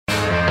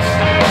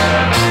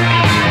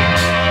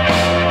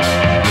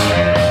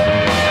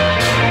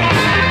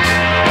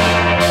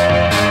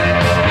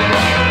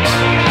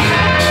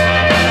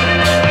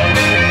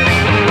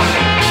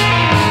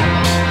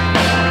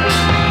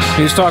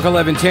News Talk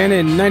 1110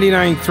 and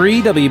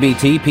 99.3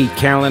 WBT. Pete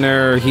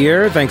Kaliner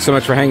here. Thanks so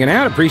much for hanging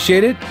out.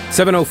 Appreciate it.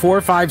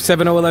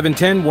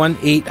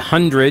 704-570-1110,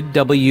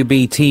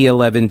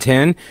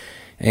 1-800-WBT-1110.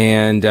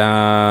 And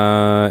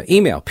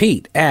email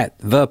Pete at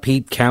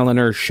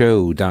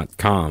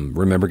thepetekalinershow.com.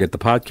 Remember, get the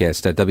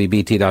podcast at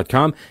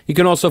WBT.com. You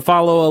can also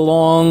follow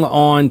along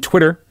on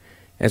Twitter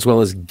as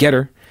well as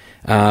Getter.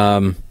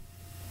 I'm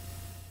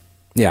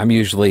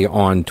usually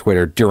on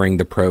Twitter during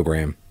the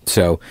program.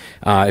 So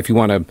if you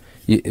want to,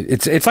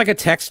 it's like a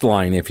text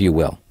line, if you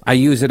will. I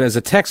use it as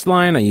a text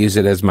line. I use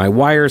it as my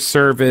wire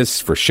service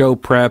for show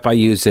prep. I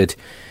use it,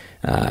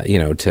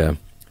 to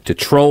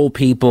troll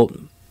people.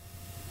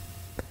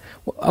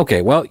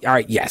 Okay, well, all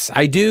right, yes,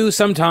 I do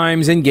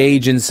sometimes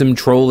engage in some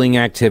trolling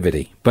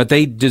activity, but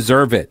they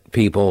deserve it,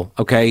 people,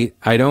 okay?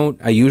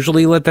 I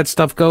usually let that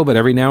stuff go, but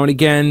every now and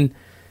again,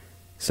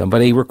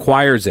 somebody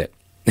requires it.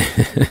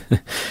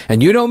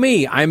 And you know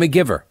me, I'm a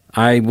giver.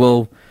 I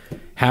will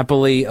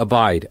happily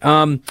abide.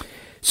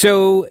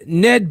 So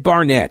Ned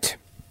Barnett,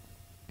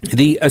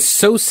 the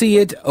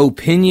associate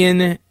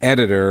opinion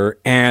editor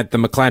at the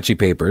McClatchy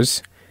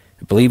Papers,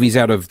 I believe he's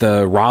out of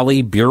the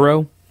Raleigh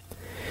Bureau.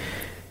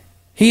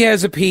 He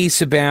has a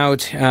piece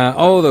about,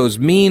 those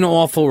mean,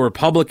 awful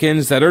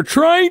Republicans that are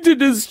trying to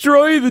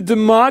destroy the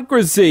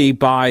democracy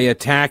by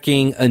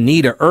attacking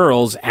Anita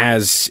Earls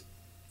as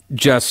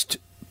just,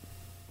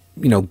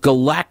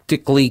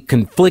 galactically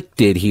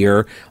conflicted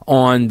here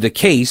on the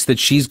case that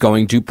she's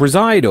going to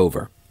preside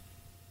over.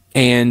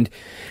 And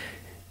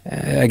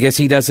I guess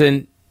he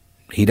doesn't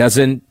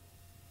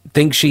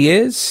think she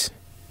is.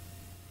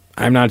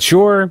 I'm not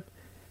sure.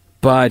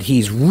 But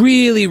he's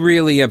really,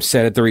 really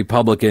upset at the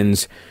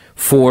Republicans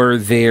for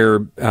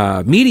their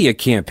media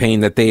campaign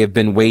that they have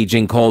been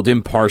waging called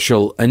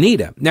Impartial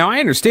Anita. Now,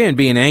 I understand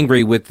being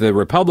angry with the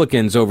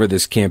Republicans over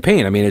this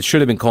campaign. I mean, it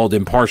should have been called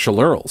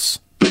Impartial Earls.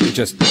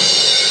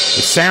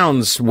 It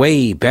sounds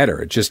way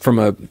better, just from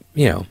a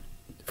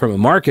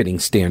marketing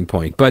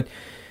standpoint. But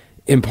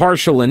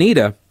Impartial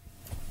Anita,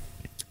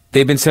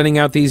 they've been sending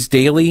out these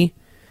daily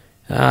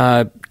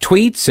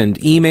tweets and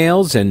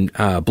emails and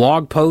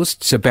blog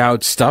posts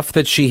about stuff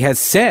that she has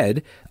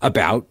said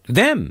about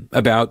them,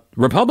 about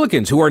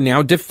Republicans who are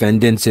now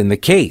defendants in the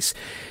case.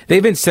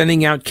 They've been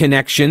sending out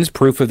connections,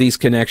 proof of these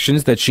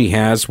connections that she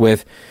has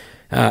with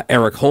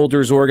Eric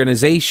Holder's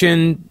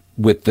organization,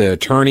 with the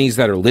attorneys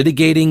that are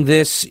litigating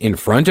this in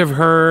front of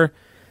her,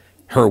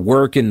 her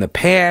work in the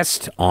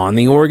past on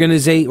the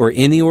organization or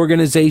in the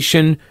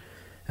organization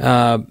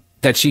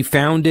that she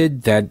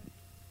founded, that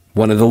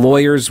one of the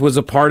lawyers was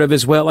a part of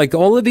as well, like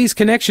all of these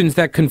connections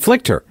that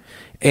conflict her.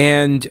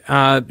 And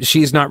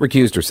she's not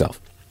recused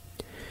herself.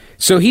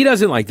 So he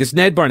doesn't like this.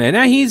 Ned Barnett,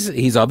 now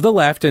he's of the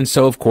left. And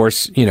so, of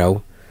course,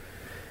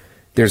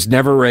 there's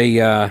never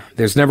a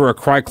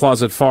cry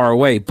closet far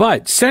away.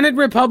 But Senate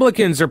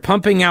Republicans are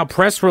pumping out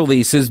press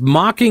releases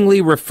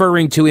mockingly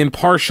referring to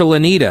Impartial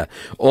Anita,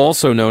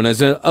 also known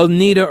as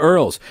Anita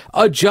Earls,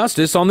 a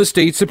justice on the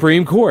state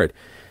Supreme Court.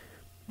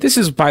 This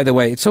is, by the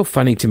way, it's so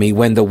funny to me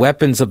when the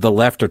weapons of the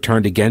left are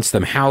turned against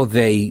them, how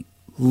they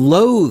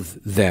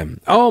loathe them.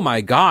 Oh,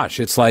 my gosh.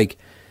 It's like,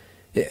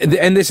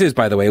 and this is,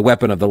 by the way, a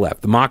weapon of the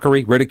left. The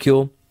mockery,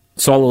 ridicule,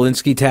 Saul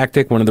Alinsky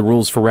tactic, one of the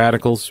rules for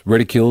radicals.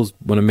 Ridicule is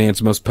one of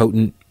man's most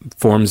potent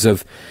forms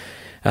of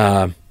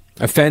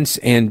offense.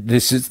 And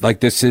this is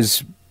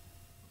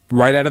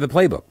right out of the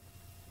playbook.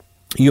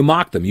 You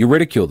mock them. You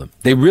ridicule them.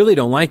 They really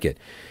don't like it.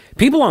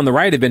 People on the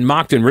right have been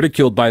mocked and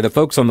ridiculed by the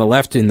folks on the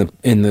left in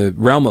the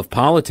realm of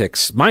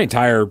politics my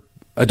entire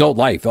adult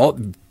life,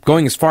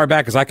 going as far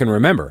back as I can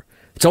remember.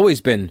 It's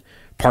always been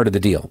part of the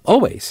deal,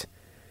 always.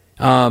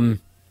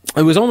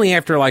 It was only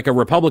after like a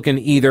Republican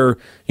either,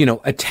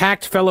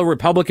 attacked fellow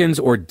Republicans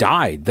or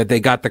died that they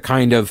got the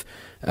kind of,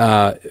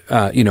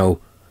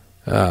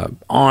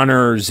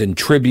 honors and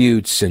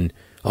tributes and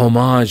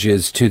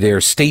homages to their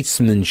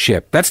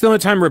statesmanship. That's the only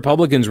time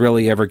Republicans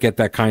really ever get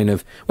that kind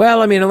of,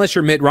 unless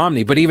you're Mitt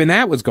Romney, but even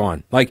that was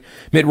gone. Like,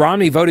 Mitt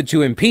Romney voted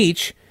to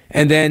impeach,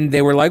 and then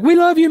they were like, we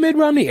love you, Mitt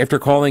Romney, after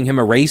calling him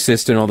a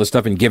racist and all this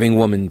stuff and giving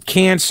women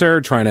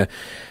cancer, trying to,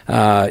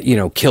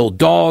 kill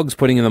dogs,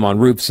 putting them on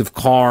roofs of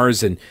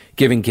cars and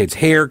giving kids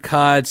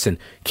haircuts and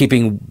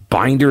keeping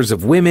binders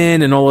of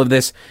women and all of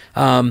this.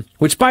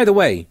 Which, by the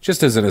way,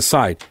 just as an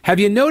aside, have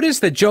you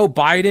noticed that Joe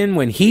Biden,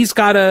 when he's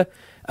got a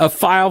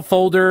file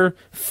folder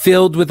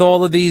filled with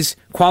all of these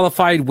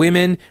qualified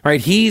women, right?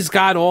 He's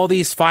got all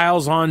these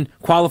files on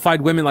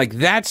qualified women. Like,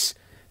 that's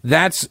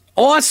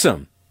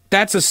awesome.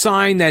 That's a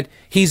sign that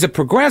he's a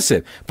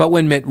progressive. But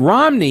when Mitt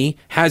Romney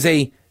has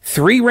a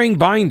 3-ring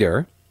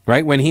binder,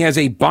 right? When he has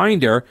a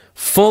binder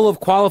full of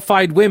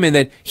qualified women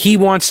that he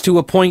wants to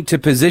appoint to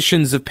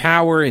positions of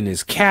power in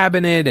his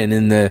cabinet and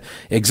in the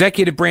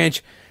executive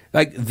branch,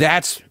 like,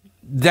 that's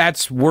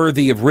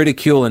worthy of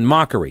ridicule and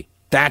mockery.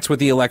 That's what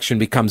the election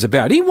becomes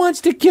about. He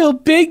wants to kill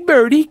Big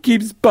Bird. He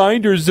keeps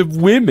binders of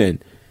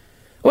women.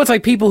 Well, it's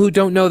like people who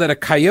don't know that a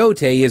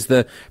coyote is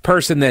the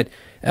person that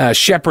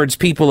shepherds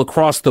people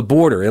across the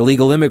border,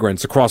 illegal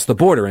immigrants across the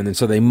border. And then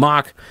so they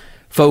mock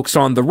folks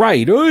on the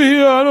right, oh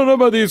yeah, I don't know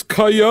about these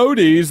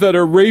coyotes that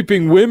are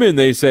raping women,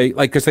 they say,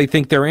 like, because they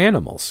think they're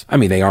animals. I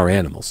mean, they are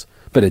animals,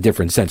 but a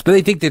different sense. But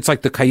they think it's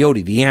like the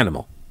coyote, the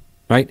animal,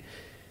 right?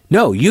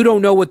 No, you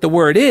don't know what the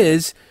word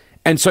is,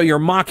 and so you're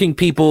mocking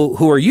people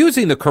who are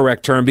using the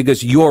correct term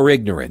because you're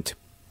ignorant.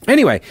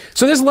 Anyway,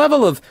 so this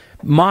level of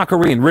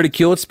mockery and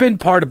ridicule, it's been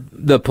part of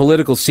the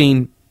political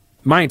scene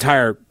my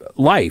entire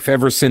life,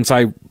 ever since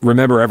I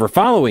remember ever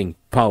following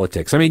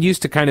politics. I mean, it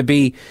used to kind of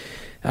be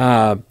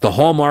the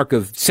hallmark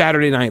of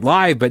Saturday Night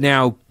Live, but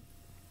now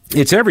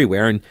it's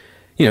everywhere. And,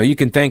 you know, you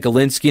can thank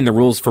Alinsky and the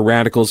Rules for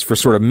Radicals for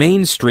sort of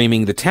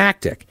mainstreaming the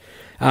tactic.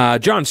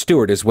 Jon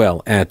Stewart as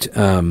well at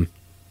The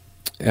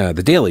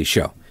Daily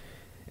Show,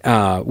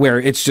 where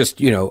it's just,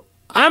 you know,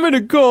 I'm going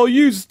to call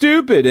you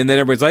stupid. And then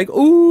everybody's like,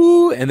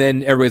 ooh. And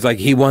then everybody's like,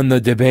 he won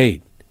the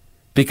debate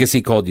because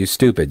he called you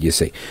stupid, you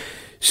see.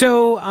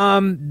 So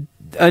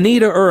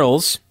Anita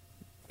Earls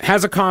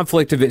has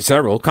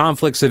several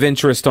conflicts of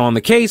interest on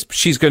the case.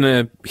 She's going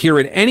to hear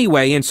it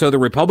anyway. And so the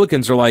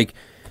Republicans are like,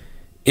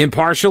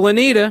 impartial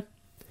Anita.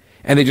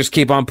 And they just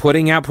keep on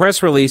putting out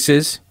press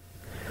releases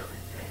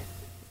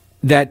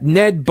that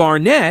Ned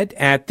Barnett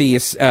at the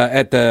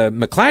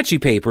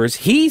McClatchy Papers,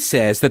 he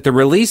says that the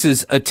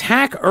releases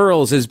attack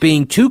Earls as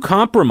being too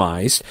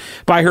compromised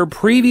by her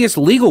previous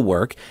legal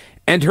work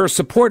and her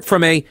support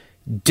from a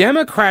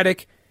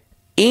Democratic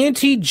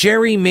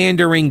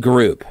anti-gerrymandering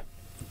group.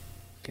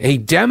 A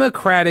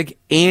Democratic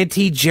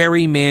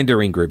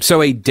anti-gerrymandering group.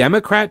 So a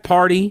Democrat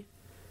Party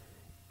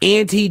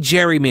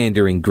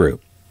anti-gerrymandering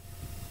group.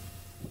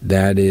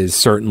 That is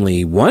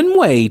certainly one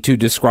way to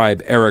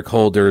describe Eric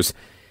Holder's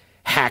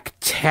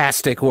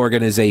hacktastic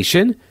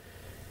organization.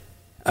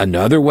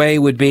 Another way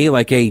would be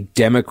like a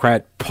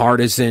Democrat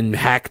partisan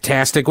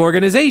hacktastic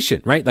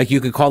organization, right? Like you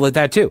could call it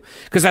that too,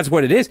 because that's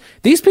what it is.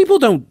 These people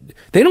don't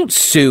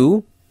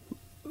sue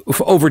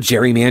over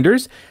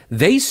gerrymanders.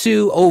 They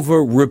sue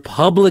over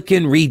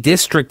Republican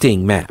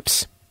redistricting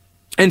maps.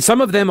 And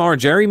some of them are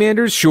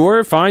gerrymanders.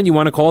 Sure, fine. You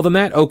want to call them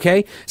that?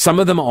 Okay. Some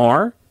of them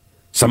are.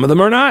 Some of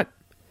them are not.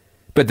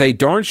 But they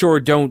darn sure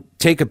don't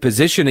take a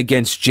position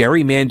against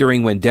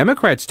gerrymandering when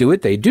Democrats do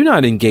it. They do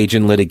not engage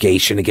in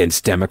litigation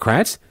against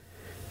Democrats.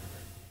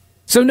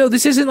 So no,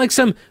 this isn't like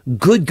some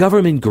good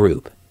government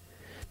group.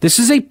 This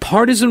is a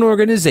partisan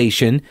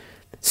organization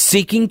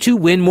seeking to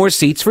win more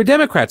seats for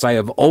Democrats. I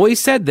have always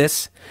said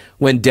this.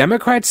 When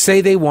Democrats say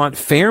they want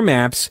fair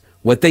maps,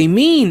 what they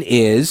mean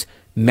is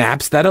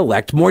maps that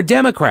elect more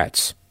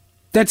Democrats.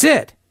 That's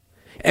it.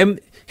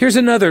 And here's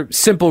another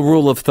simple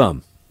rule of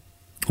thumb.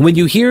 When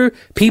you hear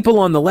people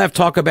on the left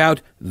talk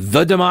about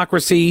the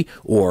democracy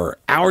or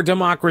our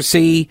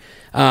democracy,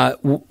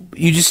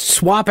 you just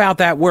swap out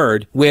that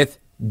word with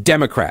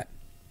Democrat.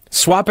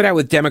 Swap it out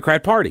with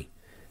Democrat Party.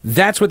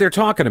 That's what they're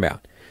talking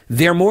about.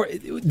 They're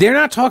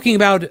not talking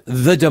about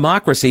the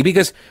democracy,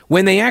 because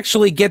when they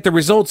actually get the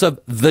results of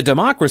the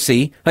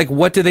democracy, like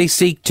what do they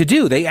seek to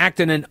do? They act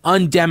in an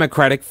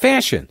undemocratic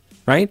fashion,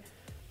 right?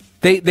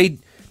 They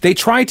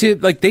try to,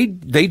 like, they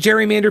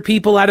gerrymander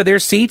people out of their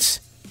seats.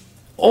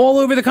 All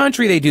over the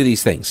country, they do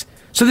these things.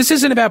 So this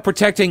isn't about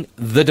protecting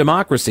the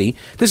democracy.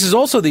 This is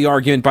also the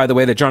argument, by the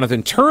way, that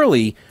Jonathan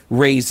Turley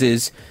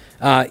raises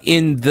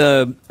in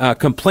the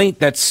complaint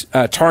that's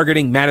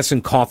targeting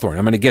Madison Cawthorn.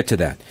 I'm going to get to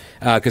that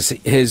because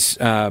his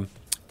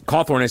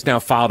Cawthorn has now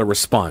filed a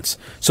response.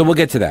 So we'll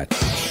get to that.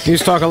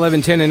 News Talk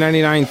 1110 and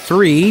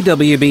 99.3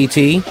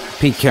 WBT.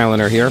 Pete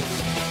Kaliner here.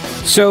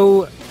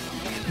 So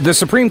the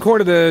Supreme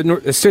Court of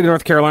the state of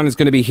North Carolina is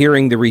going to be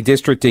hearing the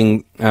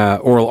redistricting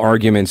oral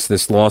arguments,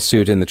 this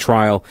lawsuit in the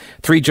trial.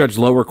 3-judge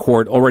lower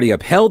court already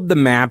upheld the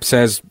maps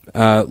as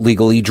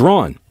legally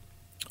drawn.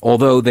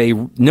 Although they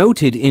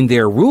noted in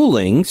their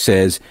ruling,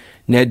 says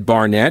Ned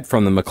Barnett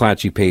from the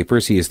McClatchy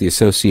Papers, he is the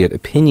associate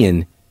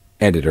opinion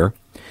editor,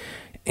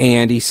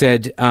 and he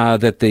said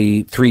that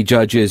the 3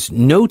 judges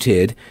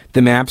noted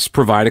the maps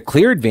provide a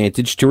clear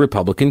advantage to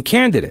Republican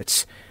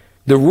candidates.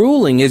 The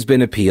ruling has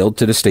been appealed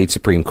to the state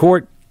Supreme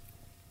Court.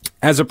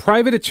 As a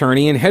private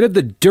attorney and head of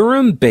the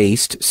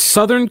Durham-based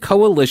Southern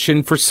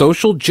Coalition for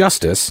Social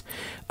Justice,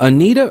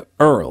 Anita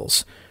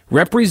Earls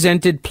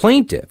represented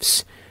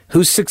plaintiffs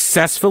who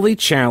successfully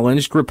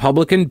challenged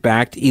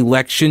Republican-backed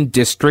election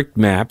district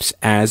maps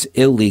as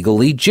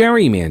illegally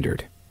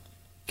gerrymandered.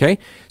 Okay,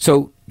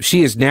 so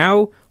she is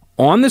now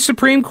on the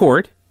Supreme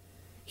Court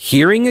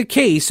hearing a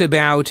case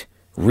about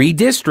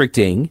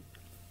redistricting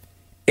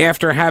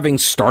after having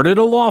started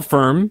a law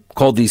firm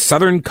called the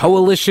Southern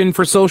Coalition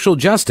for Social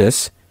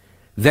Justice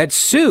that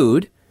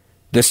sued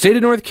the state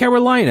of North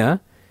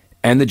Carolina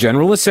and the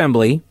General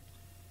Assembly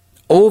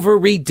over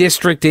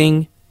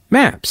redistricting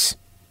maps.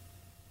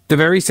 The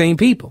very same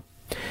people.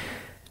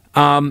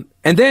 And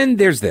then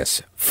there's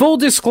this. Full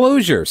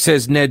disclosure,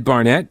 says Ned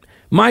Barnett,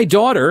 my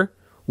daughter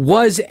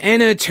was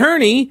an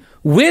attorney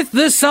with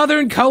the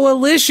Southern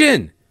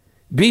Coalition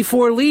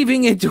before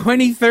leaving in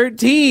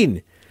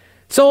 2013.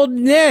 So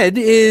Ned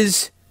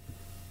is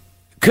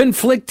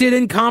conflicted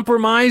and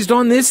compromised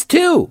on this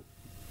too.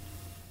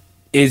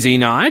 Is he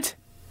not?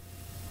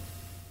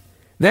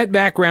 That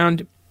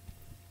background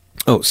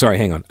Oh, sorry,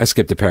 hang on. I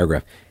skipped a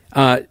paragraph.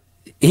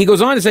 He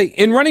goes on to say,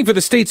 in running for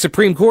the state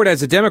Supreme Court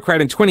as a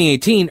Democrat in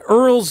 2018,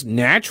 Earls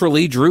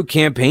naturally drew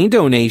campaign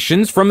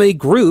donations from a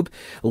group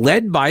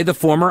led by the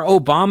former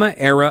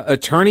Obama-era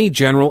Attorney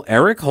General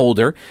Eric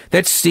Holder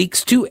that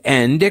seeks to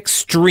end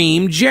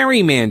extreme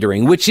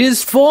gerrymandering, which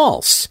is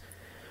false.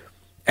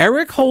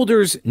 Eric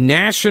Holder's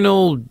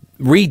national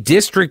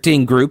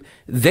redistricting group,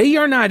 they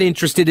are not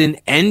interested in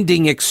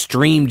ending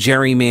extreme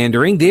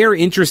gerrymandering. They are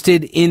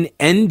interested in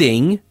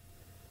ending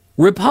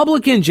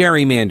Republican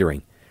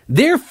gerrymandering.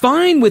 They're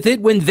fine with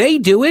it when they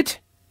do it.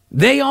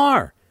 They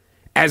are.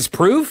 As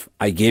proof,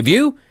 I give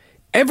you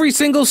every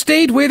single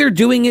state where they're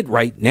doing it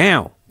right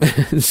now.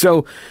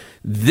 So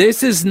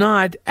this is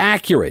not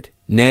accurate,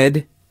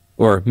 Ned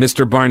or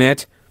Mr.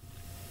 Barnett.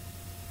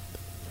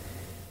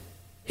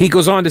 He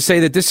goes on to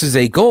say that this is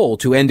a goal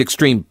to end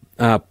extreme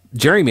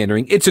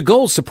gerrymandering. It's a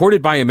goal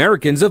supported by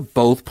Americans of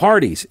both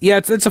parties.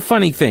 Yeah, it's a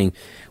funny thing.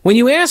 When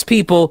you ask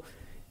people,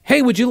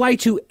 hey, would you like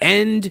to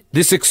end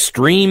this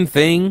extreme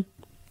thing?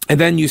 And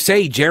then you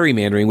say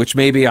gerrymandering, which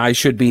maybe I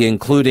should be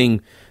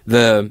including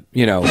the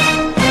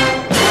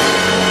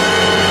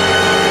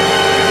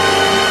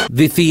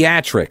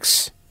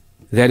theatrics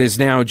that is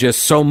now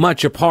just so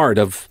much a part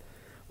of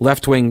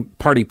left-wing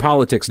party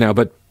politics now.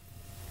 But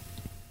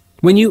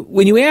when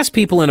you ask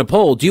people in a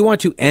poll, do you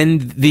want to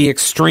end the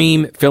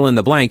extreme fill in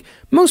the blank?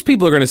 Most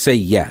people are going to say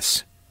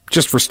yes,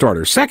 just for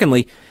starters.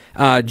 Secondly,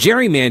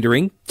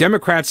 gerrymandering,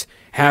 Democrats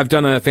have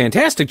done a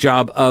fantastic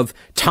job of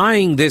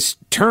tying this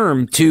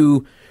term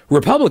to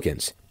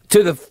Republicans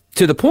to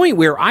the point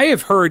where I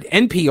have heard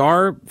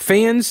NPR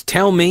fans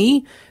tell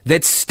me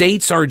that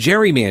states are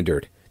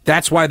gerrymandered.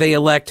 That's why they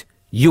elect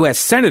U.S.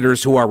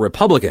 senators who are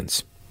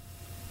Republicans.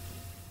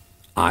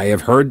 I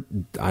have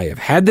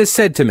had this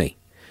said to me.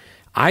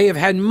 I have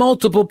had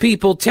multiple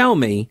people tell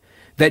me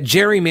that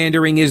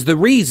gerrymandering is the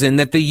reason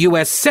that the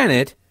U.S.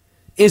 Senate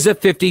is a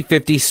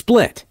 50-50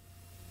 split.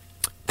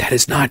 That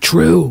is not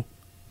true,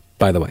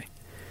 by the way.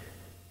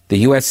 The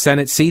U.S.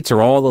 Senate seats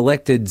are all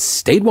elected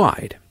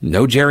statewide.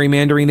 No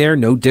gerrymandering there,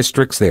 no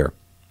districts there.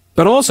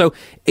 But also,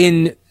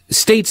 in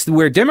states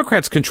where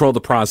Democrats control the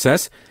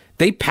process,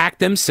 they pack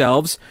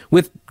themselves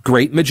with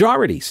great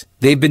majorities.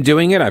 They've been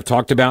doing it. I've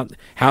talked about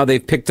how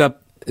they've picked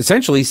up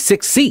essentially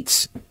 6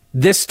 seats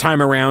this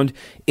time around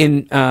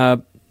in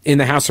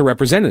the House of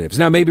Representatives.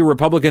 Now, maybe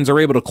Republicans are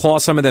able to claw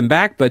some of them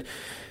back, but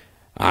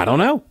I don't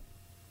know.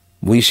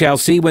 We shall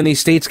see when these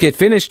states get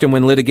finished and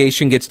when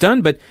litigation gets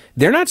done, but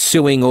they're not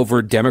suing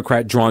over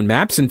Democrat-drawn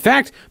maps. In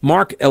fact,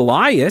 Mark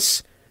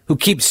Elias, who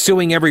keeps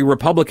suing every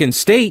Republican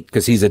state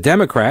because he's a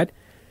Democrat,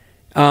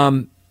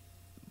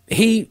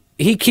 he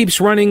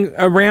keeps running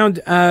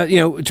around,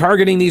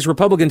 targeting these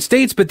Republican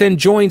states, but then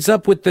joins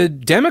up with the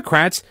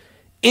Democrats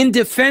in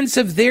defense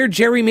of their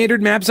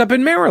gerrymandered maps up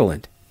in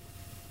Maryland.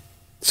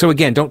 So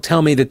again, don't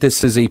tell me that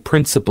this is a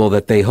principle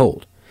that they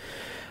hold.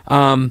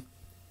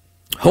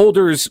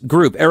 Holder's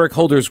group, Eric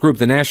Holder's group,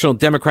 the National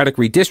Democratic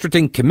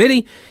Redistricting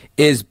Committee,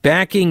 is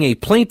backing a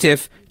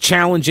plaintiff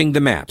challenging the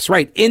maps.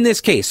 Right, in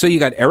this case. So you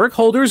got Eric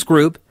Holder's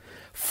group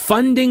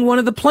funding one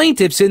of the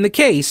plaintiffs in the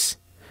case.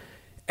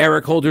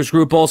 Eric Holder's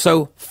group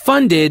also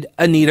funded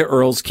Anita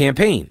Earls'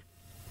 campaign.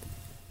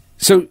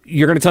 So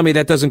you're going to tell me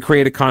that doesn't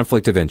create a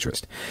conflict of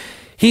interest.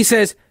 He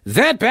says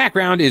that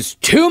background is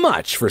too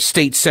much for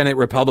state Senate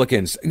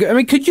Republicans. I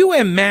mean, could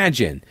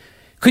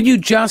you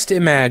just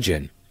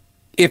imagine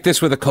if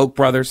this were the Koch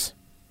brothers?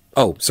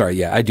 Oh, sorry,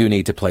 yeah, I do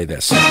need to play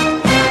this. All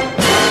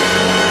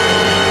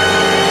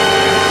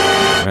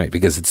right,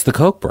 because it's the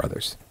Koch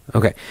brothers.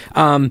 Okay.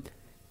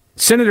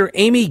 Senator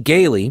Amy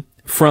Galey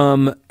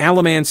from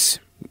Alamance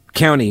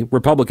County,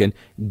 Republican,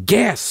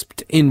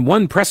 gasped in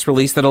one press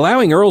release that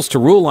allowing Earls to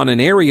rule on an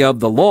area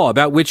of the law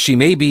about which she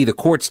may be the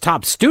court's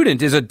top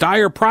student is a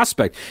dire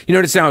prospect. You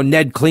notice how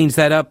Ned cleans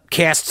that up,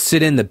 casts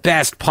it in the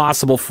best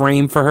possible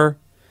frame for her?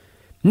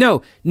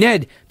 No,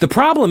 Ned, the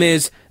problem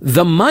is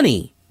the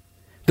money.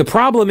 The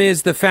problem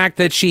is the fact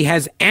that she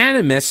has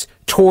animus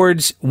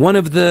towards one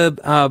of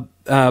the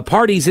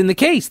parties in the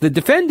case, the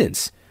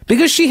defendants,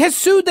 because she has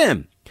sued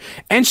them.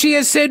 And she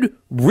has said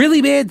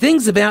really bad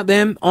things about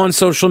them on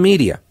social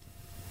media.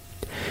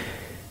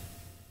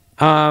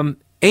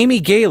 Amy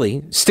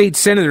Galey, state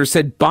senator,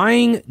 said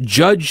buying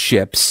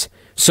judgeships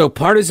so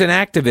partisan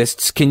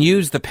activists can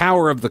use the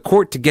power of the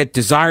court to get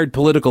desired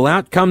political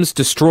outcomes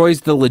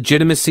destroys the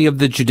legitimacy of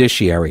the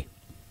judiciary.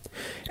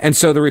 And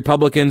so the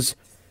Republicans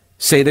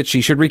say that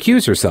she should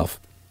recuse herself.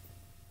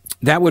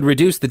 That would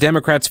reduce the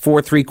Democrats'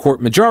 4-3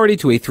 court majority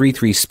to a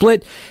 3-3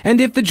 split,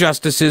 and if the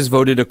justices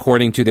voted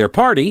according to their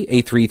party,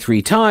 a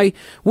 3-3 tie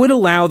would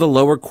allow the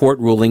lower court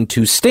ruling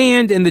to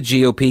stand, and the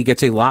GOP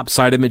gets a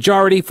lopsided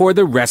majority for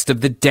the rest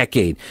of the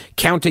decade.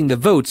 Counting the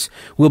votes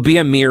will be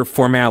a mere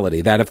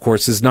formality. That, of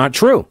course, is not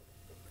true.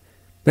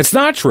 That's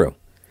not true.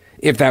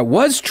 If that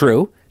was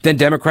true, then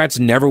Democrats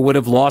never would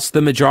have lost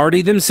the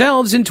majority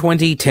themselves in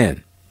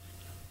 2010.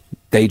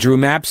 They drew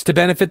maps to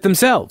benefit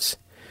themselves.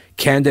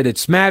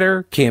 Candidates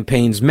matter,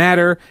 campaigns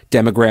matter,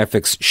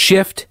 demographics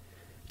shift,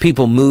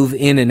 people move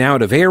in and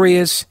out of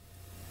areas.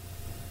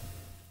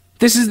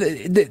 This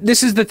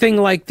is the thing,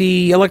 like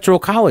the Electoral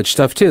College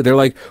stuff, too. They're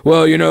like,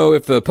 well,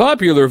 if the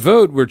popular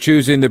vote were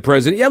choosing the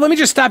president. Yeah, let me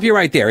just stop you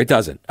right there. It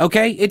doesn't.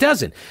 Okay? It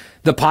doesn't.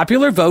 The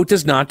popular vote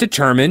does not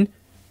determine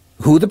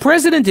who the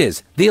president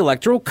is. The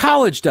Electoral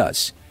College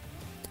does.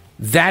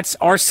 That's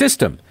our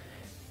system.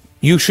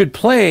 You should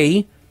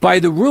play by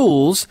the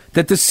rules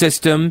that the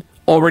system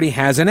already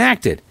has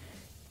enacted.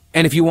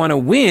 And if you want to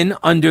win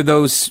under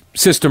those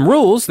system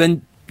rules,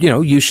 then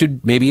you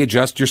should maybe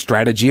adjust your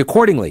strategy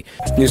accordingly.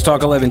 News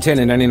Talk 1110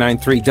 and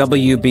 99.3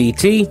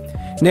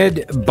 WBT.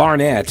 Ned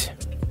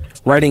Barnett,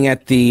 writing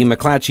at the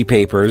McClatchy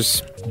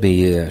papers,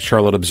 the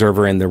Charlotte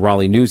Observer and the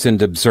Raleigh News and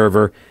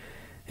Observer,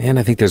 and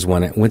I think there's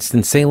one at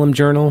Winston-Salem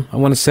Journal, I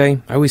want to say.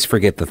 I always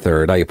forget the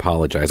third. I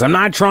apologize. I'm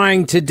not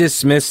trying to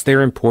dismiss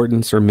their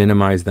importance or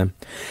minimize them.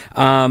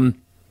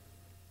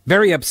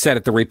 Very upset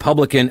at the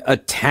Republican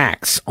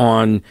attacks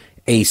on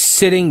a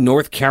sitting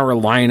North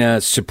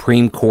Carolina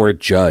Supreme Court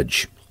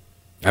judge.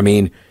 I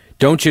mean,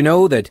 don't you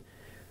know that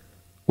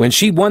when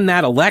she won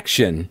that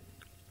election,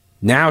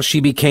 now she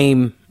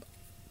became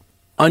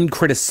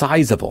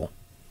uncriticizable,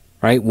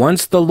 right?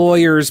 Once the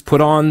lawyers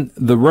put on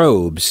the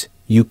robes,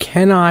 you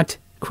cannot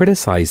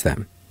criticize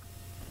them.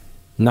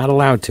 Not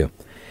allowed to.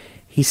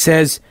 He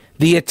says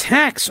the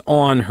attacks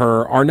on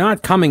her are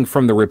not coming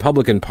from the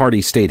Republican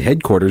Party state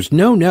headquarters.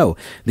 No.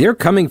 They're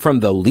coming from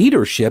the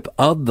leadership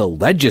of the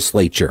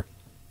legislature.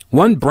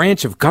 One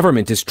branch of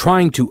government is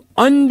trying to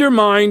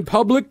undermine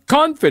public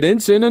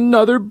confidence in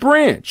another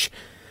branch.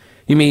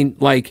 You mean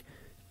like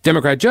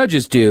Democrat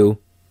judges do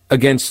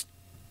against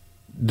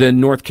the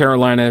North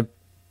Carolina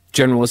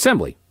General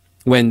Assembly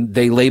when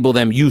they label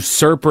them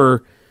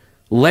usurper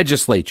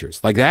legislatures,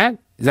 like that?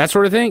 That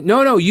sort of thing?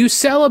 No, you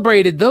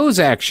celebrated those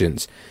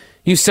actions.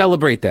 You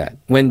celebrate that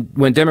when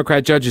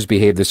Democrat judges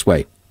behave this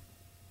way.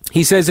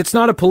 He says it's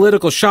not a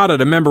political shot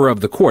at a member of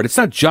the court. It's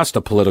not just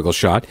a political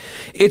shot.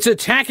 It's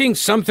attacking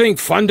something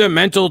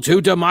fundamental to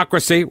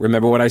democracy.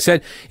 Remember what I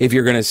said? If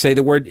you're going to say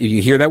the word, if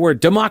you hear that word,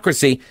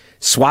 democracy,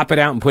 swap it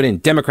out and put in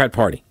Democrat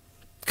Party,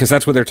 because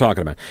that's what they're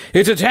talking about.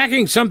 It's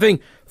attacking something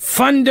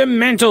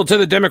fundamental to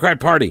the Democrat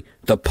Party,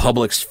 the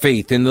public's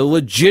faith in the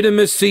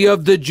legitimacy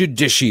of the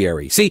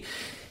judiciary. See,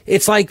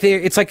 it's like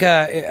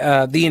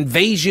the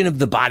invasion of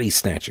the body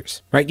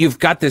snatchers, right? You've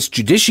got this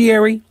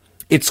judiciary.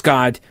 It's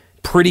got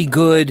pretty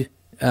good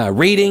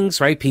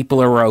ratings, right?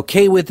 People are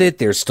okay with it.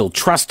 There's still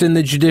trust in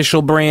the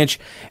judicial branch.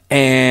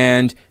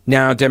 And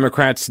now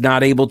Democrats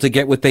not able to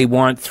get what they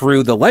want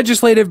through the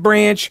legislative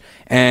branch.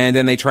 And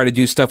then they try to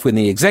do stuff with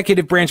the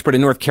executive branch. But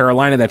in North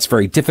Carolina, that's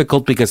very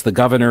difficult because the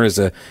governor it's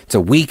a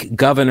weak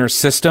governor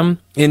system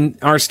in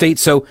our state.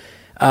 So,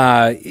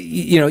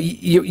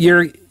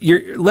 you're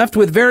left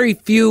with very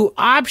few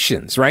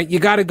options, right? You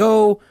got to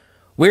go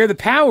where the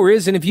power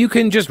is. And if you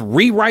can just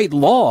rewrite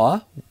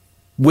law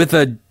with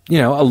a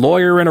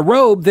lawyer in a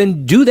robe,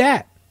 then do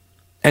that.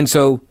 And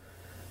so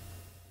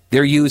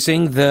they're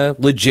using the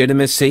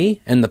legitimacy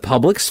and the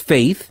public's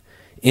faith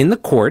in the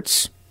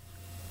courts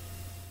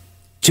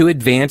to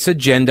advance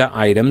agenda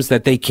items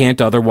that they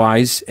can't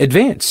otherwise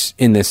advance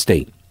in this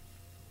state.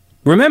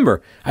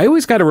 Remember, I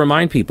always got to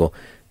remind people,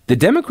 the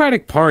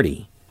Democratic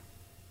Party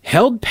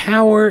held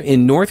power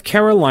in North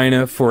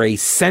Carolina for a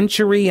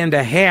century and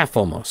a half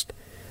almost.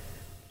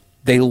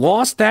 They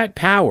lost that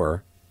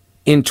power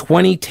in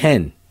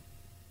 2010.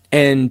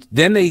 And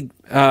then they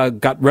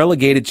got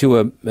relegated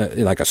to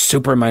a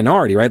super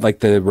minority, right?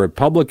 Like the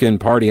Republican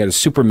Party had a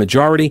super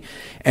majority.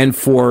 And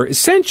for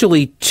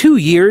essentially 2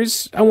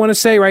 years, I want to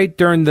say, right,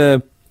 during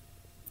the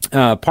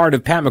part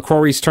of Pat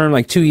McCrory's term,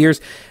 like 2 years,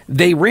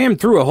 they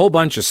rammed through a whole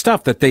bunch of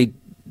stuff that they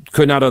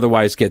could not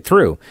otherwise get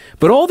through.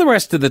 But all the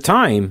rest of the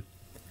time,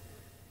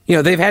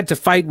 they've had to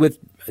fight with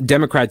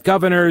Democrat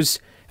governors.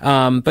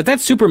 But that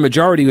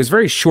supermajority was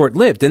very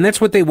short-lived, and that's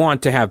what they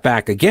want to have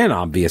back again,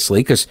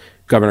 obviously, because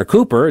Governor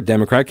Cooper, a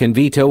Democrat, can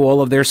veto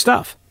all of their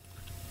stuff.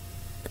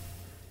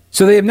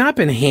 So they have not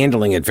been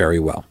handling it very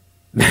well.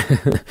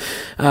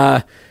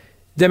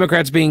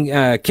 Democrats being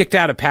kicked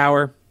out of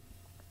power,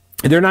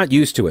 they're not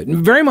used to it.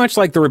 Very much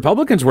like the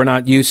Republicans were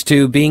not used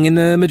to being in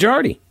the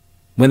majority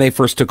when they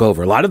first took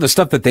over. A lot of the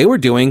stuff that they were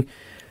doing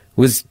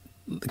was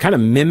kind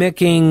of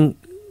mimicking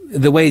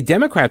the way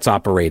Democrats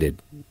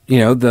operated.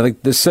 Some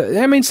of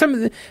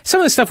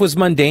the stuff was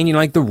mundane,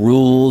 like the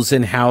rules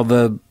and how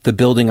the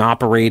building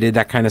operated,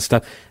 that kind of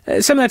stuff.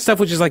 Some of that stuff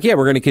was just like, yeah,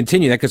 we're going to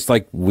continue that because,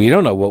 we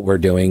don't know what we're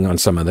doing on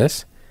some of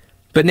this.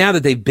 But now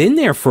that they've been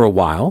there for a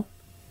while,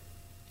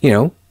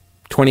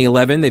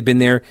 2011, they've been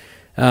there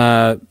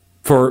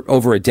for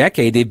over a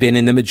decade. They've been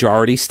in the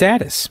majority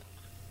status.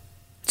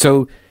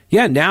 So,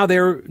 yeah, now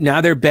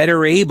they're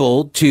better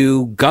able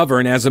to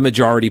govern as a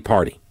majority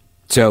party.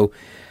 So,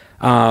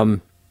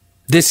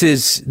 This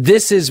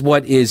is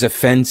what is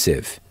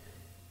offensive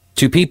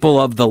to people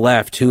of the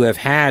left who have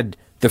had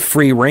the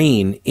free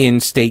reign in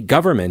state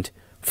government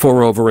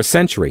for over a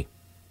century.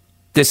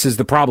 This is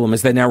the problem,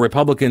 is that now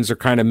Republicans are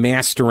kind of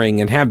mastering,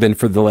 and have been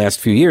for the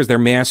last few years, they're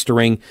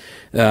mastering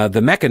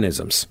the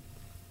mechanisms.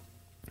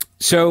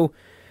 So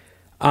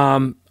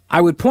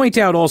I would point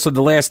out also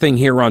the last thing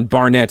here on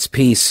Barnett's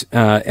piece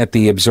at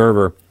the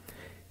Observer,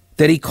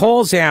 that he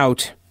calls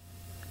out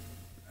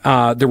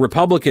the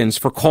Republicans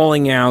for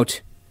calling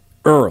out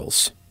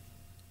Earls,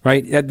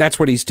 right? That's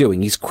what he's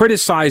doing. He's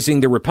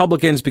criticizing the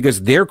Republicans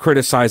because they're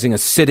criticizing a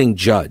sitting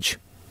judge.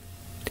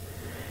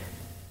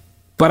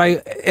 But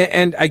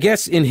I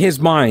guess in his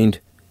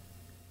mind,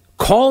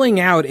 calling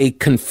out a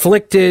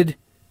conflicted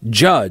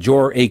judge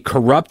or a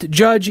corrupt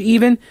judge,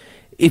 even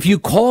if you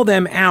call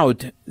them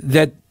out,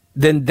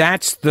 then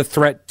that's the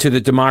threat to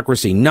the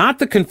democracy, not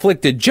the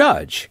conflicted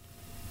judge,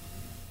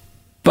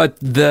 but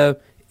the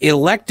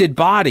elected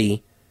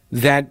body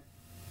that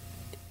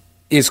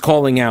is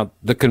calling out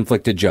the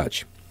conflicted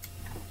judge.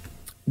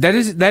 That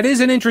is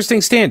an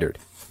interesting standard,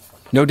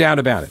 no doubt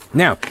about it.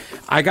 Now,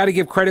 I got to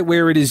give credit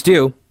where it is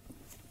due,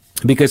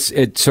 because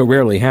it so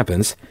rarely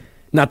happens.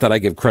 Not that I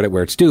give credit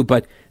where it's due,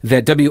 but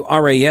that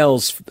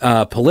WRAL's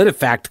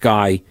PolitiFact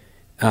guy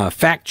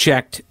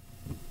fact-checked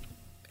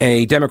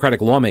a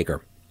Democratic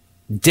lawmaker,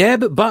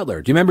 Deb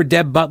Butler. Do you remember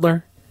Deb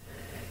Butler?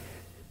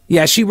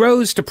 Yeah, she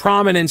rose to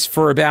prominence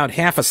for about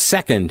half a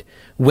second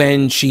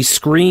when she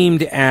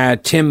screamed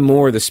at Tim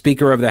Moore, the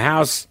Speaker of the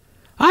House,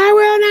 "I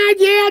will not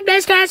yield,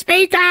 Mr.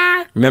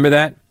 Speaker." Remember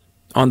that?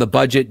 On the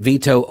budget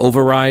veto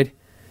override.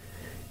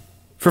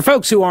 For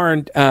folks who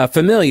aren't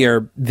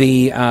familiar,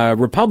 the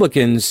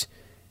Republicans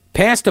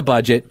passed a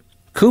budget,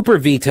 Cooper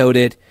vetoed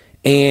it,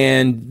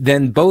 and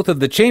then both of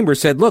the chambers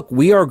said, look,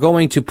 we are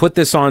going to put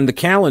this on the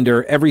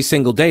calendar every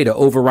single day to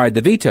override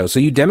the veto. So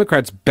you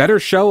Democrats better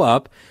show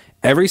up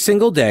every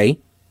single day,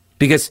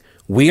 because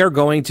we are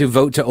going to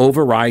vote to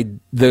override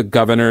the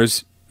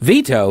governor's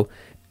veto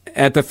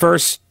at the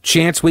first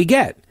chance we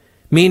get.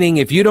 Meaning,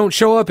 if you don't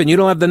show up and you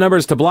don't have the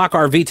numbers to block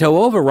our veto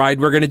override,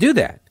 we're going to do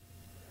that.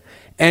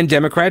 And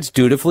Democrats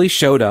dutifully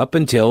showed up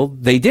until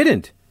they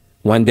didn't.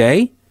 One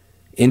day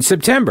in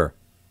September,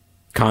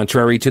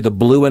 contrary to the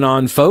Blue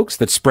Anon folks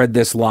that spread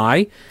this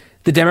lie,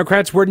 the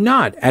Democrats were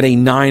not at a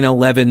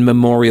 9/11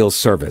 memorial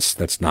service.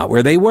 That's not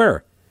where they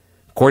were.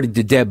 According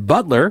to Deb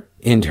Butler,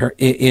 in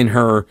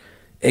her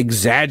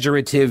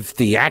exaggerative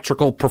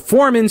theatrical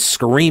performance,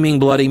 screaming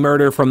bloody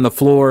murder from the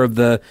floor of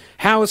the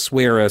House,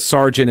 where a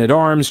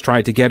sergeant-at-arms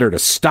tried to get her to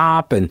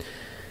stop, and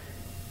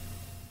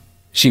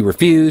she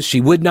refused.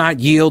 She would not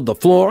yield the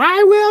floor.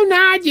 "I will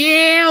not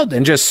yield,"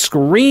 and just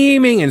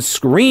screaming and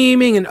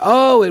screaming, and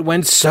it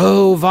went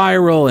so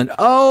viral, and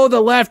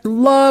the left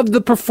loved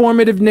the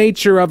performative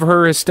nature of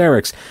her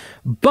hysterics.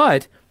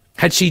 But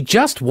had she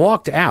just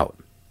walked out,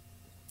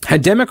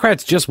 had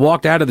Democrats just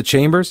walked out of the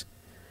chambers,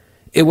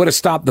 it would have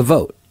stopped the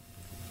vote.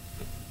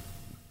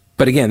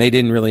 But again, they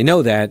didn't really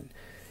know that,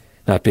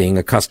 not being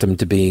accustomed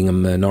to being a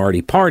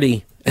minority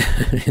party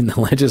in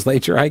the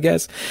legislature, I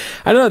guess.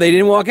 I don't know. They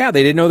didn't walk out.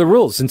 They didn't know the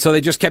rules. And so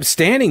they just kept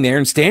standing there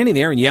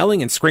and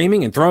yelling and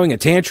screaming and throwing a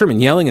tantrum and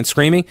yelling and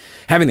screaming,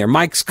 having their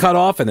mics cut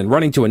off and then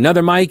running to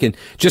another mic and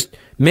just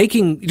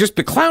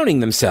beclowning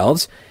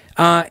themselves.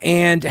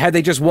 And had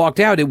they just walked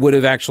out, it would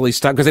have actually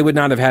stopped, because they would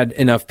not have had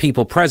enough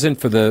people present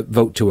for the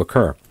vote to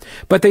occur.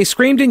 But they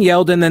screamed and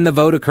yelled, and then the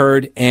vote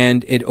occurred,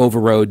 and it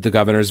overrode the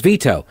governor's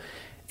veto.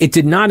 It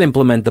did not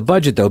implement the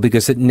budget, though,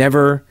 because it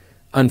never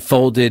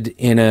unfolded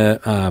in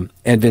a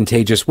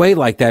advantageous way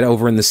like that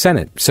over in the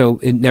Senate. So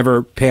it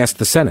never passed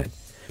the Senate.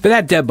 But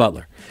that Deb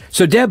Butler.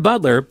 So Deb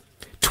Butler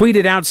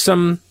tweeted out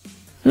some,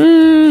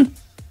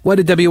 what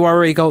did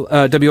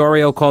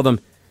WRAL call them?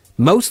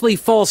 Mostly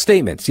false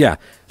statements. Yeah,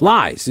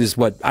 lies is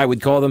what I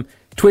would call them.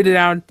 Tweeted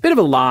out a bit of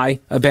a lie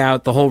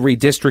about the whole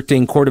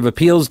redistricting Court of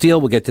Appeals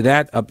deal. We'll get to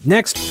that up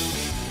next.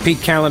 Pete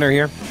Kaliner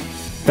here.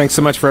 Thanks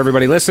so much for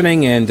everybody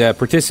listening and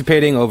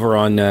participating over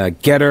on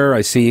Getter.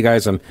 I see you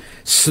guys. I'm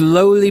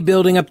slowly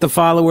building up the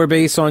follower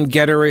base on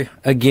Getter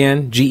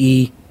again,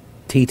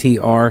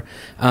 GETTR,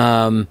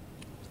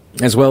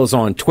 as well as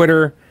on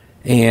Twitter.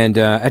 And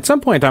at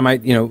some point I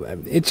might,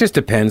 it just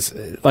depends.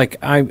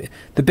 Like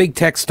the big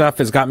tech stuff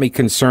has got me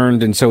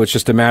concerned. And so it's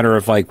just a matter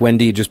of like, when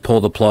do you just pull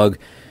the plug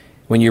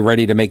when you're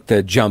ready to make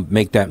the jump,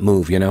 make that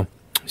move,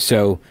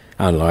 So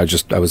I don't know.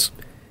 I was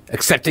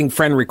accepting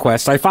friend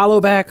requests. I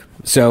follow back.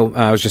 So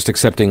I was just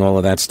accepting all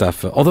of that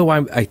stuff. Although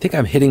I think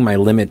I'm hitting my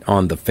limit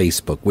on the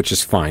Facebook, which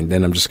is fine.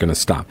 Then I'm just going to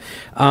stop.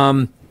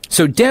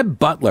 So Deb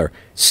Butler,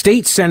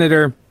 state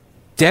senator,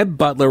 Deb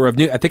Butler of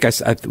I think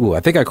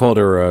I called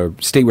her a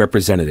state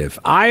representative.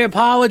 I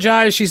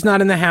apologize. She's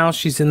not in the House.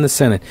 She's in the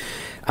Senate.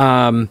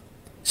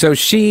 So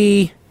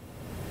she,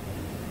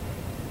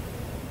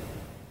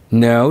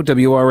 no,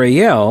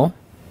 WRAL.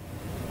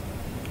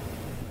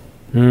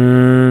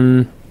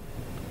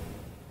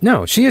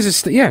 No, she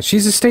is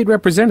she's a state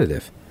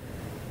representative.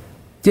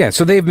 Yeah,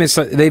 so they've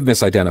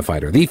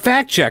misidentified her. The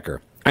fact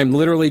checker, I'm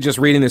literally just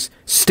reading this.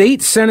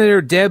 State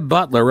Senator Deb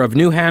Butler of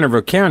New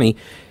Hanover County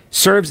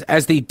serves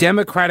as the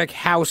Democratic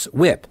House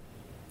Whip.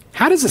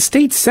 How does a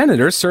state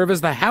senator serve as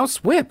the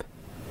House Whip?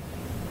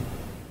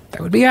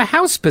 That would be a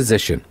House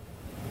position.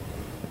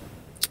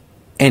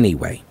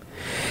 Anyway,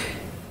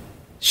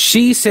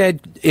 she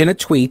said in a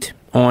tweet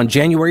on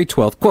January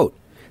 12th, quote,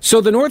 So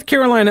the North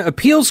Carolina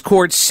Appeals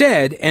Court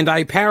said, and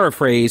I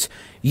paraphrase,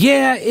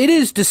 yeah, it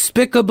is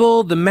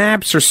despicable. The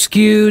maps are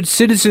skewed.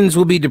 Citizens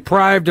will be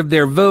deprived of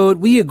their vote.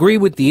 We agree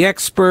with the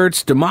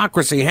experts.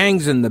 Democracy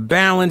hangs in the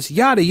balance,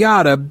 yada,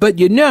 yada. But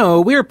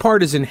we're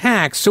partisan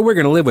hacks, so we're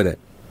going to live with it.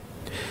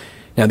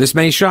 Now, this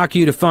may shock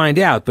you to find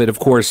out, but of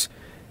course,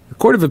 the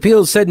Court of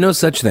Appeals said no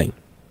such thing.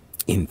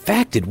 In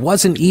fact, it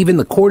wasn't even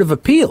the Court of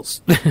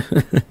Appeals.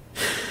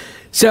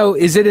 So,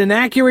 is it an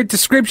accurate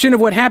description of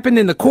what happened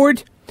in the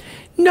court?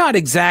 Not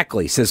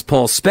exactly, says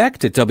Paul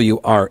Specht at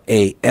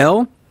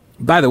WRAL.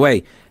 By the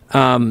way,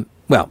 I'll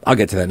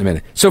get to that in a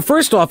minute. So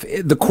first off,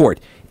 the court.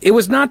 It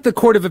was not the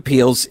Court of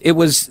Appeals.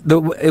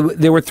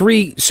 There were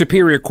 3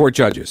 Superior Court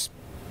judges.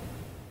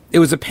 It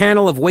was a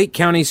panel of Wake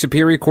County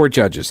Superior Court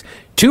judges.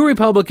 2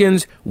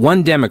 Republicans,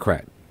 1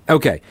 Democrat.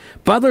 Okay.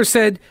 Butler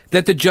said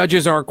that the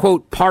judges are,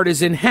 quote,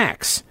 partisan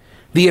hacks.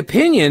 The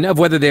opinion of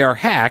whether they are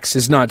hacks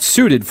is not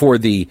suited for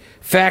the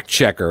fact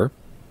checker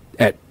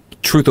at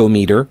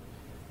Truthometer.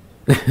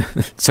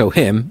 So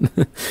him,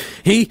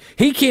 he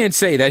can't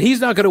say that.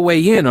 He's not going to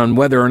weigh in on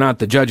whether or not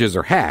the judges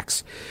are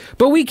hacks.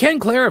 But we can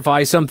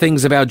clarify some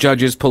things about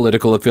judges'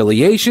 political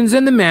affiliations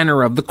and the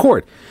manner of the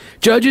court.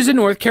 Judges in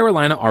North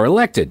Carolina are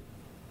elected.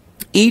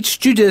 Each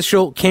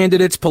judicial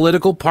candidate's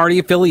political party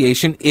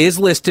affiliation is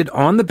listed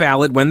on the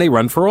ballot when they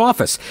run for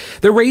office.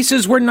 The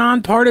races were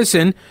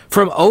nonpartisan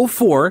from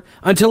 2004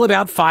 until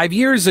about 5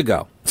 years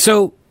ago.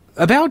 So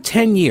about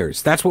 10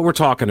 years. That's what we're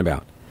talking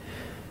about.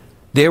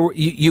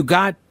 You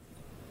got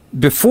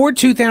before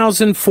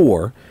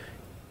 2004,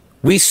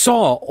 we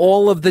saw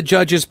all of the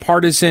judges'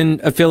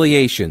 partisan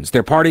affiliations,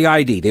 their party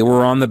ID. They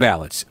were on the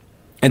ballots.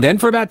 And then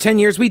for about 10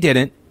 years, we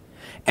didn't.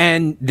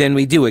 And then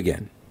we do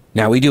again.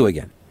 Now we do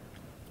again.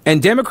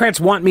 And Democrats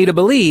want me to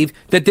believe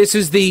that this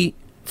is the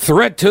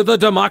threat to the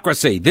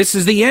democracy. This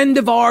is the end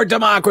of our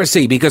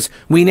democracy because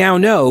we now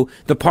know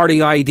the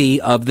party ID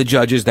of the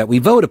judges that we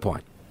vote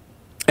upon.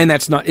 And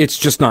it's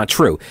just not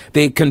true.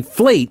 They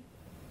conflate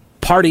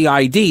party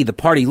ID, the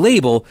party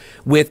label,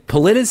 with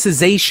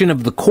politicization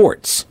of the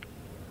courts,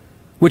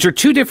 which are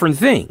 2 different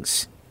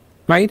things,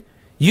 right?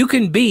 You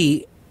can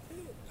be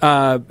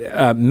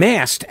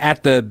masked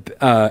at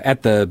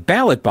the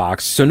ballot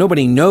box so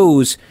nobody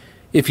knows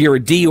if you're a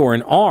D or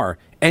an R,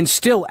 and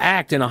still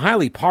act in a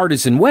highly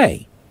partisan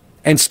way,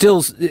 and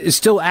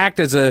still act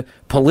as a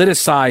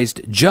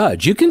politicized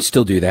judge. You can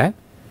still do that.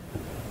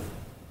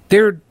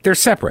 They're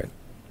separate.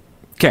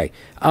 Okay.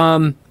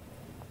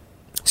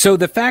 So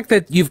the fact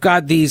that you've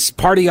got these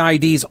party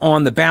IDs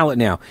on the ballot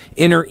now,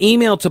 in her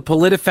email to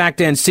PolitiFact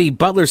NC,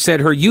 Butler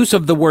said her use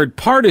of the word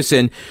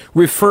partisan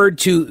referred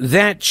to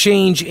that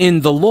change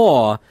in the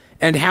law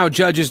and how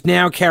judges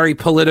now carry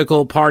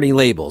political party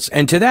labels.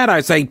 And to that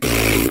I say,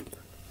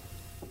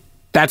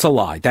 that's a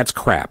lie. That's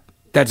crap.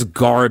 That's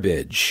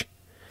garbage.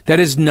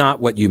 That is not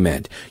what you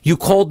meant. You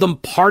called them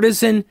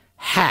partisan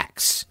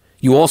hacks.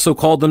 You also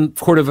called them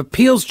Court of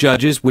Appeals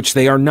judges, which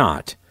they are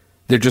not.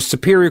 They're just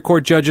Superior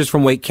Court judges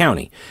from Wake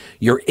County.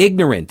 You're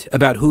ignorant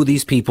about who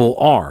these people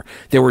are.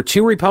 There were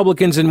 2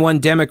 Republicans and 1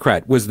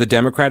 Democrat. Was the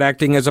Democrat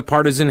acting as a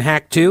partisan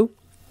hack too?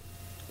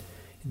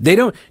 They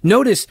don't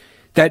notice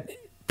that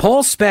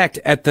Paul Specht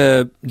at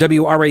the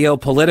WRAL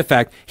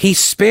PolitiFact, he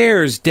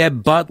spares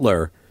Deb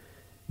Butler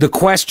the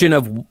question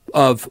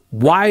of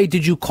why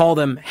did you call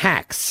them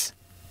hacks?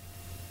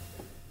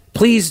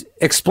 Please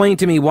explain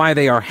to me why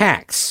they are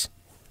hacks.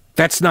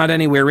 That's not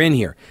anywhere in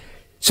here.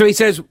 So he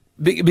says,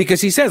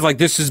 because he says, like,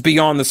 this is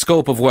beyond the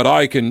scope of what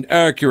I can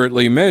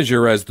accurately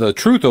measure as the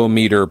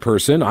truthometer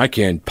person. I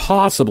can't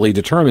possibly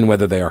determine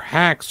whether they are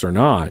hacks or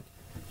not.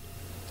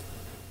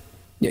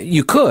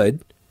 You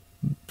could,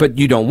 but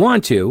you don't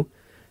want to,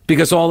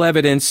 because all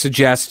evidence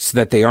suggests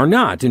that they are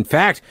not. In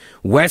fact,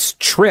 Wes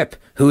Tripp,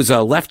 who's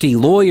a lefty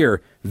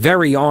lawyer,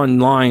 very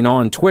online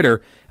on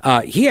Twitter,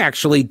 he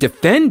actually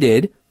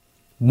defended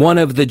one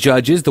of the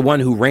judges, the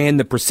one who ran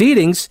the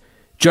proceedings,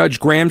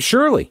 Judge Graham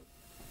Shirley.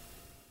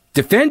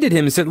 Defended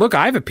him and said, look,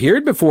 I've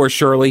appeared before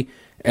Shirley,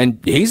 and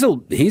he's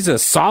a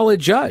solid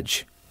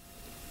judge.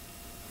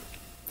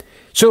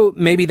 So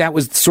maybe that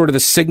was sort of the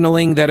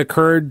signaling that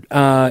occurred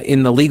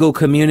in the legal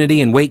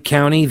community in Wake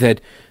County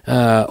that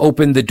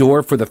opened the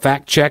door for the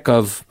fact check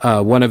of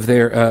one of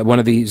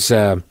these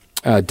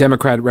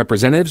Democrat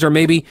representatives, or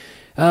maybe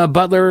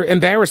Butler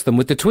embarrassed them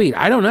with the tweet.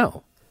 I don't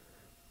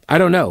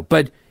know.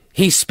 But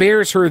he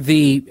spares her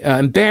the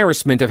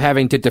embarrassment of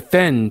having to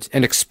defend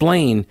and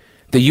explain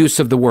the use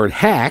of the word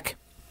hack,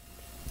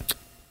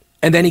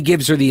 and then he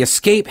gives her the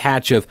escape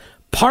hatch of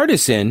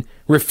partisan,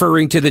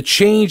 referring to the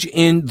change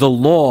in the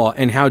law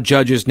and how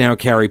judges now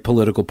carry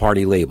political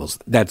party labels.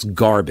 That's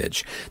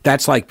garbage.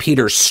 That's like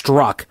Peter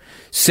Strzok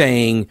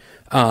saying,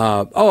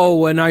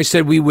 and I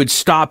said we would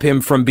stop him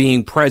from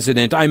being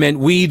president. I meant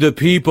we the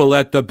people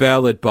at the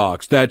ballot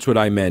box. That's what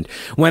I meant.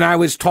 When I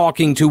was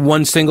talking to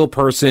one single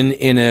person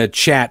in a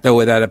chat,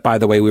 though, that, by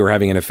the way, we were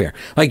having an affair.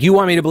 Like, you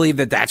want me to believe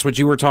that that's what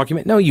you were talking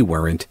about? No, you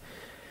weren't.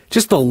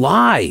 Just the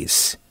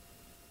lies.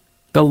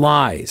 The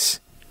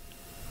lies.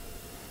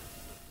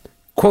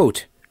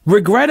 Quote,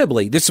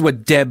 Regrettably, this is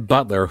what Deb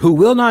Butler, who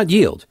will not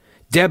yield,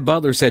 Deb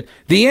Butler said,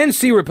 the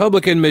NC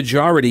Republican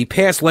majority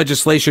passed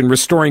legislation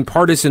restoring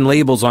partisan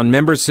labels on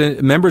members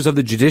of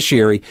the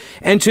judiciary,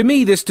 and to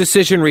me, this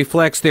decision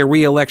reflects their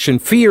re-election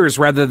fears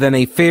rather than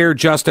a fair,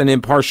 just, and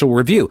impartial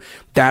review.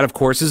 That, of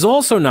course, is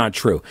also not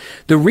true.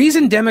 The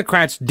reason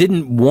Democrats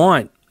didn't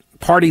want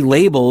party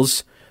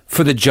labels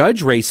for the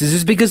judge races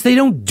is because they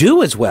don't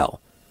do as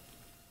well.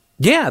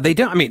 Yeah, they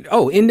don't. I mean,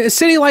 in a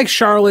city like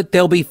Charlotte,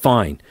 they'll be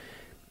fine.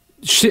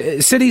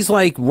 Cities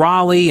like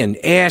Raleigh and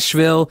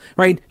Asheville,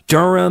 right?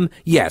 Durham,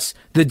 yes,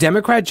 the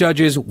Democrat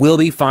judges will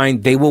be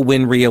fine. They will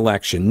win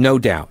re-election, no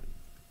doubt.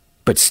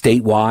 But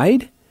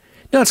statewide?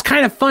 No, it's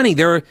kind of funny.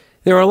 There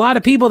are a lot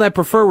of people that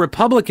prefer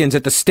Republicans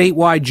at the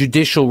statewide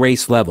judicial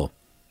race level.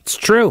 It's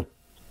true.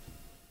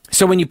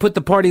 So when you put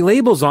the party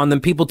labels on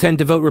them, people tend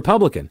to vote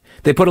Republican.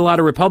 They put a lot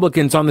of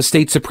Republicans on the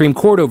state Supreme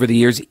Court over the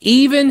years,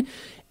 even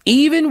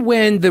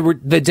when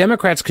the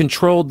Democrats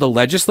controlled the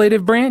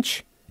legislative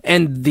branch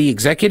and the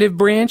executive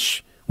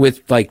branch,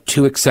 with like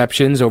 2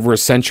 exceptions over a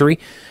century,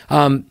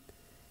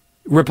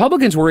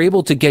 Republicans were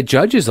able to get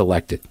judges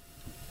elected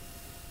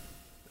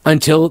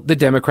until the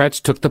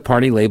Democrats took the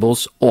party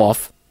labels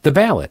off the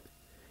ballot.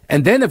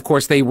 And then, of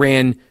course, they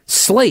ran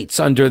slates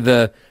under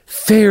the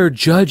Fair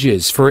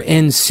Judges for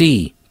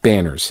NC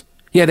banners.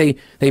 Yeah,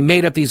 they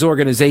made up these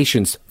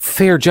organizations,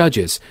 Fair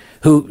Judges,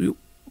 who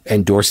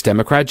endorsed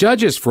Democrat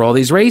judges for all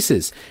these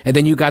races. And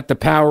then you got the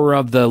power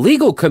of the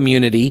legal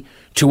community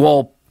to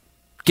all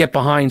get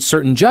behind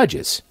certain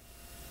judges.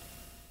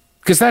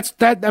 Because that's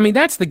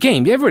the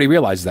game. Everybody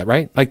realizes that,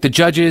 right? Like, the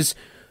judges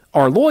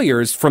are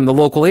lawyers from the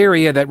local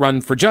area that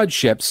run for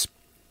judgeships,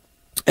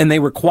 and they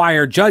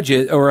require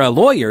judges or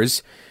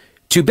lawyers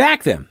to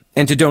back them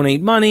and to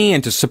donate money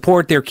and to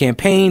support their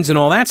campaigns and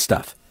all that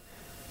stuff.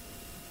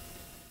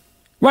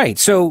 Right.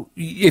 So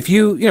if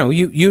you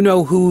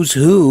know who's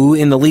who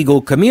in the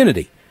legal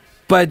community,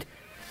 but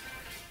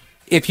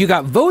if you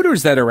got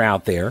voters that are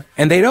out there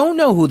and they don't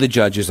know who the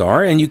judges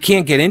are, and you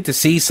can't get in to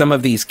see some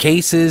of these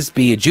cases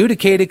be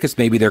adjudicated because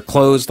maybe they're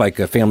closed, like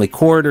a family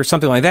court or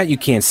something like that, you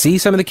can't see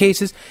some of the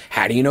cases.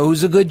 How do you know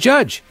who's a good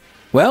judge?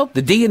 Well,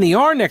 the D and the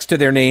R next to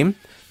their name,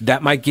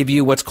 that might give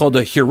you what's called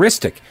a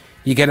heuristic.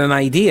 You get an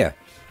idea.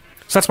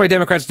 So that's why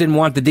Democrats didn't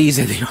want the D's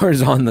and the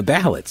R's on the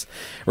ballots.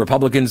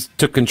 Republicans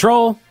took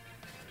control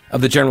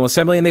of the General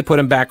Assembly and they put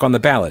them back on the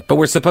ballot. But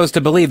we're supposed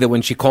to believe that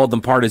when she called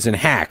them partisan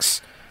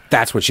hacks,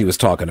 that's what she was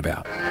talking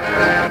about.